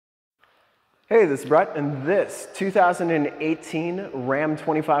Hey, this is Brett, and this 2018 Ram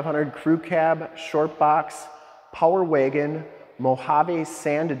 2500 Crew Cab Shortbox Power Wagon Mojave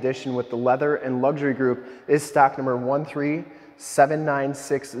Sand Edition with the leather and luxury group is stock number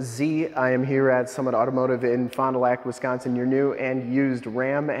 13796Z. I am here at Summit Automotive in Fond du Lac, Wisconsin, your new and used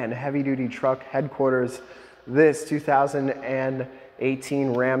Ram and heavy-duty truck headquarters. This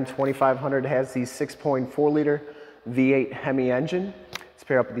 2018 Ram 2500 has the 6.4-liter V8 Hemi engine. It's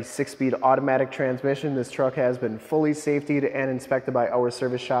paired up with the 6-speed automatic transmission. This truck has been fully safetied and inspected by our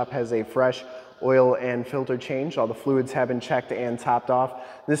service shop, has a fresh oil and filter change. All the fluids have been checked and topped off.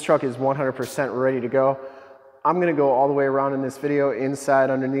 This truck is 100% ready to go. I'm gonna go all the way around in this video,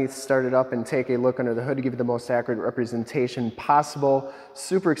 inside, underneath, start it up, and take a look under the hood to give you the most accurate representation possible.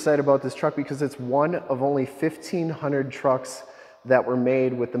 Super excited about this truck because it's one of only 1,500 trucks that were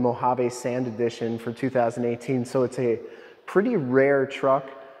made with the Mojave Sand Edition for 2018. So it's a pretty rare truck,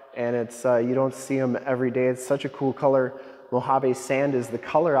 and it's you don't see them every day. It's such a cool color. Mojave Sand is the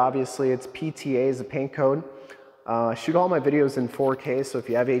color, obviously. It's PTA is the paint code. I shoot all my videos in 4K, so if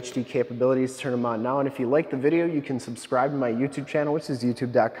you have HD capabilities, turn them on now. And if you like the video, you can subscribe to my YouTube channel, which is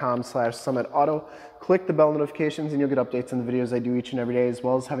youtube.com/summitauto. Click the bell notifications and you'll get updates on the videos I do each and every day, as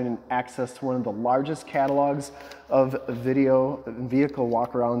well as having access to one of the largest catalogs of video vehicle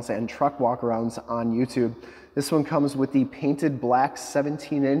walkarounds and truck walkarounds on YouTube. This one comes with the painted black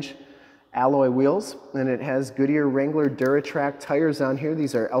 17-inch alloy wheels, and it has Goodyear Wrangler Duratrac tires on here.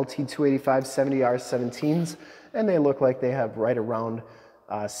 These are L.T.C.H 285 70R17s, and they look like they have right around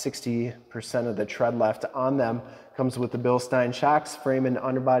 60% of the tread left on them. Comes with the Bilstein shocks. Frame and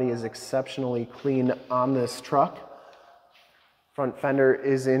underbody is exceptionally clean on this truck. Front fender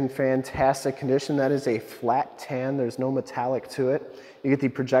is in fantastic condition. That is a flat tan. There's no metallic to it. You get the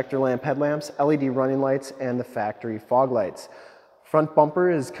projector lamp headlamps, LED running lights, and the factory fog lights. Front bumper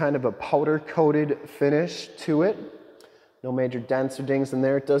is kind of a powder-coated finish to it. No major dents or dings in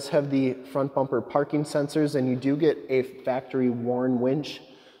there. It does have the front bumper parking sensors, and you do get a factory-worn winch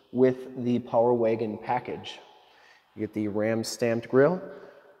with the Power Wagon package. You get the Ram stamped grille,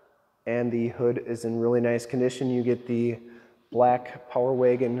 and the hood is in really nice condition. You get the black Power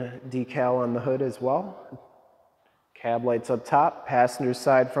Wagon decal on the hood as well. Cab lights up top. Passenger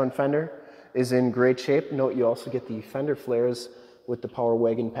side front fender is in great shape. Note you also get the fender flares with the Power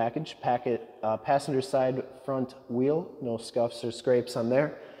Wagon package. Passenger side front wheel, no scuffs or scrapes on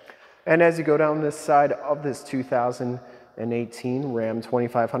there. And as you go down this side of this 2018 Ram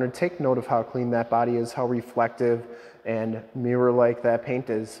 2500, take note of how clean that body is, how reflective and mirror-like that paint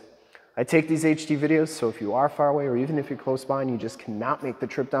is. I take these HD videos, so if you are far away or even if you're close by and you just cannot make the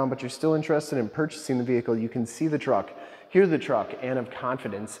trip down, but you're still interested in purchasing the vehicle, you can see the truck, hear the truck, and have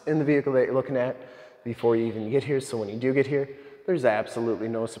confidence in the vehicle that you're looking at before you even get here. So when you do get here, there's absolutely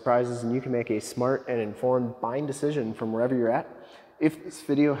no surprises, and you can make a smart and informed buying decision from wherever you're at. If this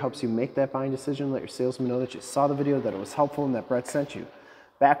video helps you make that buying decision, let your salesman know that you saw the video, that it was helpful, and that Brett sent you.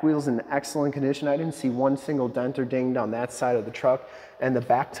 Back wheel's in excellent condition. I didn't see one single dent or ding down that side of the truck, and the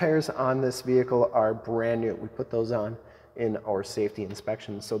back tires on this vehicle are brand new. We put those on in our safety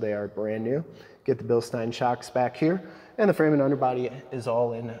inspection, so they are brand new. Get the Bilstein shocks back here, and the frame and underbody is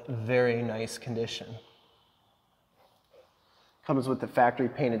all in very nice condition. Comes with the factory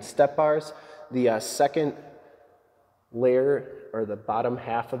painted step bars. The second layer, or the bottom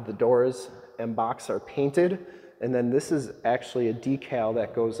half of the doors and box, are painted. And then this is actually a decal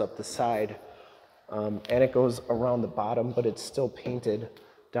that goes up the side, and it goes around the bottom, but it's still painted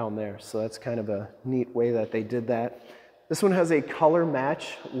down there. So that's kind of a neat way that they did that. This one has a color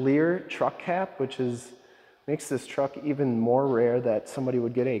match Leer truck cap, which makes this truck even more rare that somebody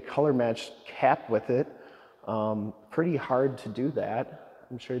would get a color match cap with it. Pretty hard to do that.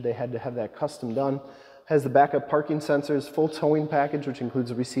 I'm sure they had to have that custom done. Has the backup parking sensors, full towing package, which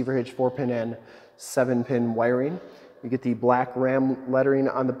includes a receiver hitch, 4-pin and 7-pin wiring. You get the black Ram lettering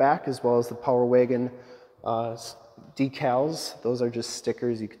on the back, as well as the Power Wagon decals. Those are just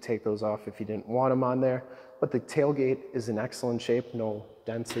stickers. You could take those off if you didn't want them on there. But the tailgate is in excellent shape. No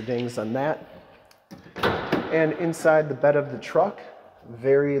dents or dings on that. And inside the bed of the truck,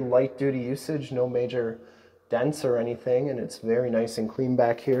 very light duty usage, no major dents or anything, and it's very nice and clean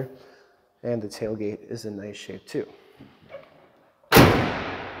back here. And the tailgate is in nice shape too.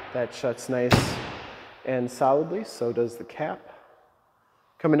 That shuts nice and solidly, so does the cap.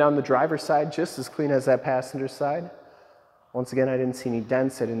 Coming down the driver's side, just as clean as that passenger side. Once again, I didn't see any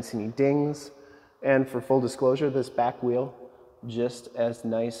dents, I didn't see any dings. And for full disclosure, this back wheel, just as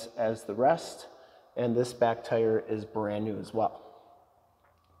nice as the rest. And this back tire is brand new as well.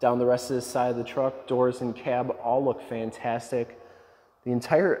 Down the rest of this side of the truck, doors and cab all look fantastic. The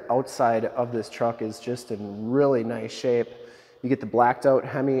entire outside of this truck is just in really nice shape. You get the blacked out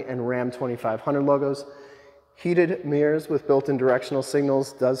Hemi and Ram 2500 logos. Heated mirrors with built-in directional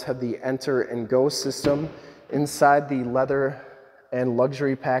signals, does have the enter and go system. Inside, the leather and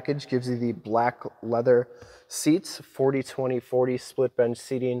luxury package gives you the black leather seats, 40-20-40 split bench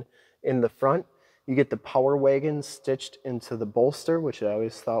seating in the front. You get the Power Wagon stitched into the bolster, which I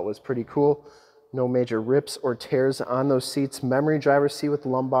always thought was pretty cool. No major rips or tears on those seats. Memory driver's seat with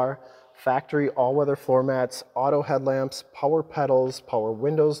lumbar, factory all-weather floor mats, auto headlamps, power pedals, power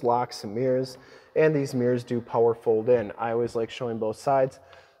windows, locks, and mirrors. And these mirrors do power fold in. I always like showing both sides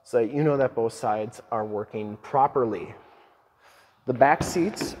so that you know that both sides are working properly. The back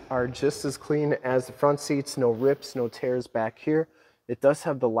seats are just as clean as the front seats. No rips, no tears back here. It does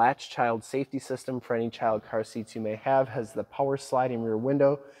have the Latch child safety system for any child car seats you may have. Has the power sliding rear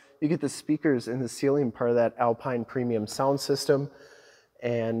window. You get the speakers in the ceiling, part of that Alpine premium sound system.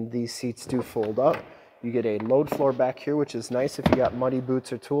 And these seats do fold up. You get a load floor back here, which is nice if you got muddy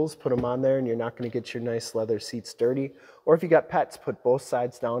boots or tools, put them on there and you're not going to get your nice leather seats dirty. Or if you got pets, put both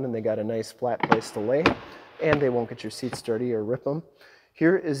sides down and they got a nice flat place to lay and they won't get your seats dirty or rip them.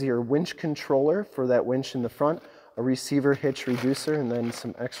 Here is your winch controller for that winch in the front, a receiver hitch reducer, and then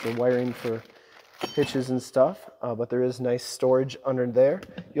some extra wiring for hitches and stuff, but there is nice storage under there.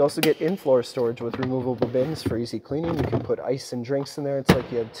 You also get in-floor storage with removable bins for easy cleaning. You can put ice and drinks in there. It's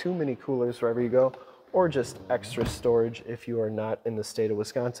like you have 2 mini coolers wherever you go, or just extra storage if you are not in the state of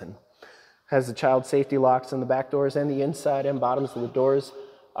Wisconsin. Has the child safety locks on the back doors, and the inside and bottoms of the doors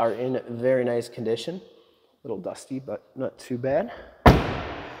are in very nice condition. A little dusty, but not too bad.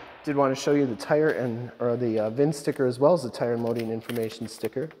 Did want to show you the tire and the VIN sticker as well as the tire and loading information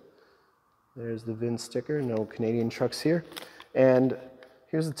sticker. There's the VIN sticker, no Canadian trucks here. And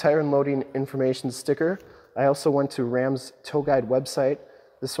here's the tire and loading information sticker. I also went to Ram's tow guide website.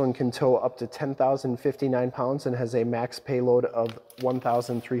 This one can tow up to 10,059 pounds and has a max payload of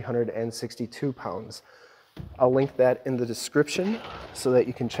 1,362 pounds. I'll link that in the description so that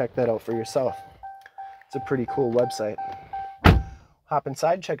you can check that out for yourself. It's a pretty cool website. Hop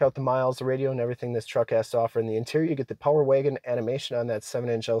inside, check out the miles, the radio, and everything this truck has to offer. In the interior, you get the Power Wagon animation on that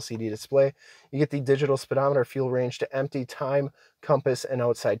 7-inch LCD display. You get the digital speedometer, fuel range to empty, time, compass, and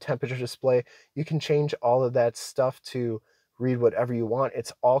outside temperature display. You can change all of that stuff to read whatever you want.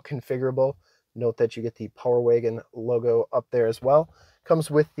 It's all configurable. Note that you get the Power Wagon logo up there as well.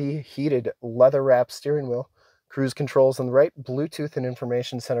 Comes with the heated leather wrap steering wheel, cruise controls on the right, Bluetooth and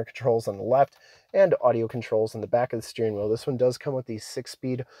information center controls on the left, and audio controls on the back of the steering wheel. This one does come with the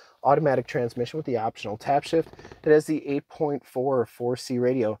 6-speed automatic transmission with the optional tap shift. It has the 8.4 or 4C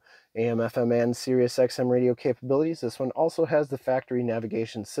radio, AM, FM, and Sirius XM radio capabilities. This one also has the factory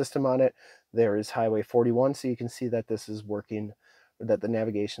navigation system on it. There is Highway 41, so you can see that this is working, that the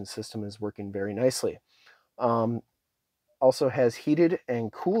navigation system is working very nicely. Also has heated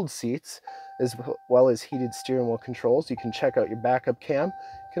and cooled seats, as well as heated steering wheel controls. You can check out your backup cam.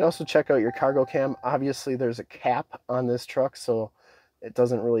 You can also check out your cargo cam. Obviously, there's a cap on this truck, so it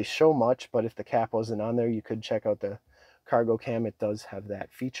doesn't really show much, but if the cap wasn't on there, you could check out the cargo cam. It does have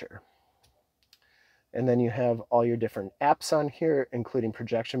that feature. And then you have all your different apps on here, including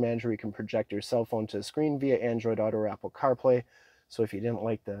Projection Manager. You can project your cell phone to the screen via Android Auto or Apple CarPlay. So if you didn't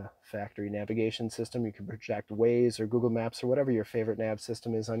like the factory navigation system, you can project Waze or Google Maps or whatever your favorite nav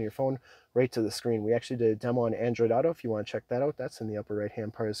system is on your phone right to the screen. We actually did a demo on Android Auto. If you want to check that out, that's in the upper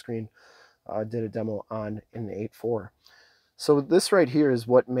right-hand part of the screen. Did a demo on an 8.4. So this right here is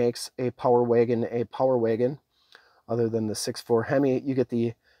what makes a Power Wagon a Power Wagon. Other than the 6.4 Hemi, you get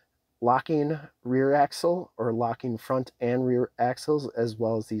the locking rear axle or locking front and rear axles, as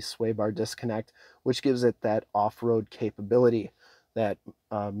well as the sway bar disconnect, which gives it that off-road capability that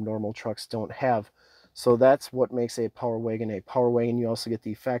normal trucks don't have. So that's what makes a Power Wagon a Power Wagon. You also get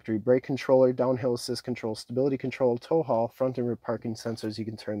the factory brake controller, downhill assist control, stability control, tow haul, front and rear parking sensors. You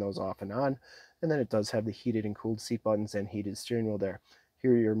can turn those off and on. And then it does have the heated and cooled seat buttons and heated steering wheel there.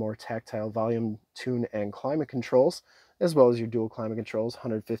 Here are your more tactile volume, tune, and climate controls, as well as your dual climate controls,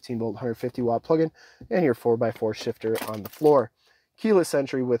 115 volt, 150 watt plug-in, and your 4x4 shifter on the floor. Keyless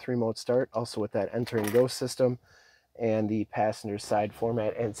entry with remote start, also with that enter and go system. And the passenger side floor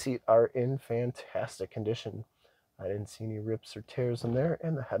mat and seat are in fantastic condition. I didn't see any rips or tears in there,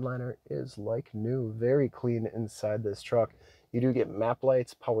 and the headliner is like new. Very clean inside this truck. You do get map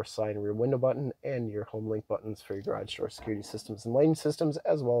lights, power slide and rear window button, and your home link buttons for your garage door security systems and lighting systems,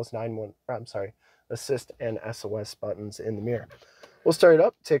 as well as assist and SOS buttons in the mirror. We'll start it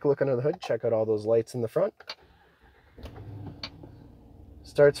up, take a look under the hood, check out all those lights in the front.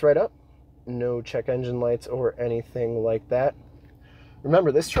 Starts right up. No check engine lights or anything like that.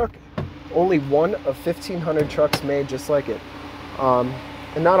 Remember, this truck, only one of 1,500 trucks made just like it.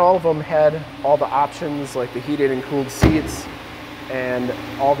 And not all of them had all the options like the heated and cooled seats and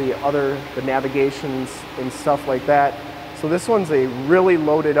all the navigations and stuff like that. So this one's a really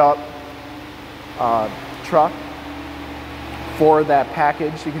loaded up truck for that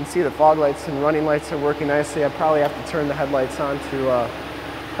package. You can see the fog lights and running lights are working nicely. I probably have to turn the headlights on to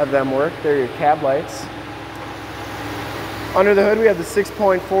have them work. They're your cab lights. Under the hood we have the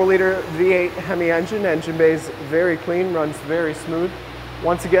 6.4 liter V8 Hemi engine. Engine bay is very clean, runs very smooth.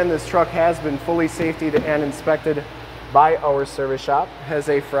 Once again, this truck has been fully safetied and inspected by our service shop. Has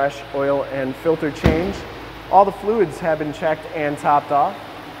a fresh oil and filter change. All the fluids have been checked and topped off.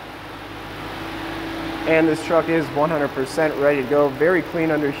 And this truck is 100% ready to go. Very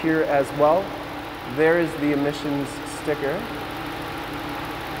clean under here as well. There is the emissions sticker.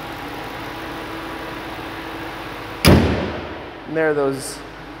 And there are those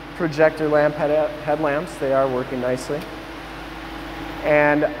projector lamp headlamps. They are working nicely.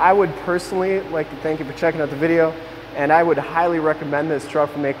 And I would personally like to thank you for checking out the video. And I would highly recommend this truck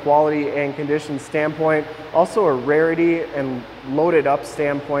from a quality and condition standpoint. Also a rarity and loaded up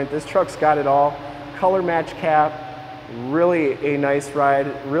standpoint. This truck's got it all. Color match cap, really a nice ride,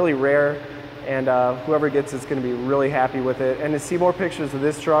 really rare. And whoever gets it's gonna be really happy with it. And to see more pictures of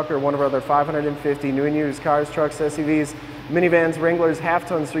this truck or one of our other 550 new and used cars, trucks, SUVs, minivans, Wranglers, half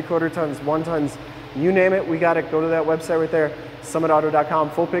tons, 3/4 tons, 1 tons, you name it, we got it. Go to that website right there, summitauto.com.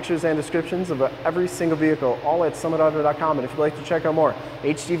 Full pictures and descriptions of every single vehicle, all at summitauto.com. And if you'd like to check out more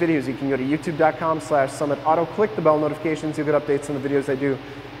HD videos, you can go to youtube.com/summitauto. Click the bell notifications. You'll get updates on the videos I do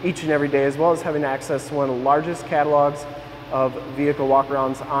each and every day, as well as having access to one of the largest catalogs of vehicle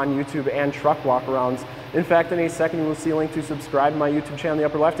walkarounds on YouTube and truck walkarounds. In fact, in a second you will see a link to subscribe to my YouTube channel in the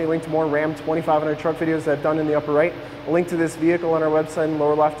upper left, a link to more Ram 2500 truck videos that I've done in the upper right, a link to this vehicle on our website in the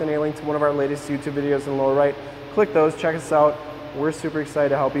lower left, and a link to one of our latest YouTube videos in the lower right. Click those, check us out. We're super excited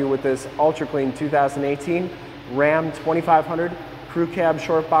to help you with this ultra clean 2018 Ram 2500 Crew Cab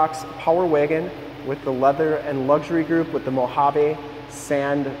Shortbox Power Wagon with the leather and luxury group with the Mojave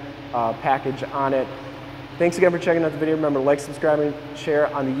sand package on it. Thanks again for checking out the video. Remember to like, subscribe, and share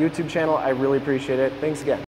on the YouTube channel. I really appreciate it. Thanks again.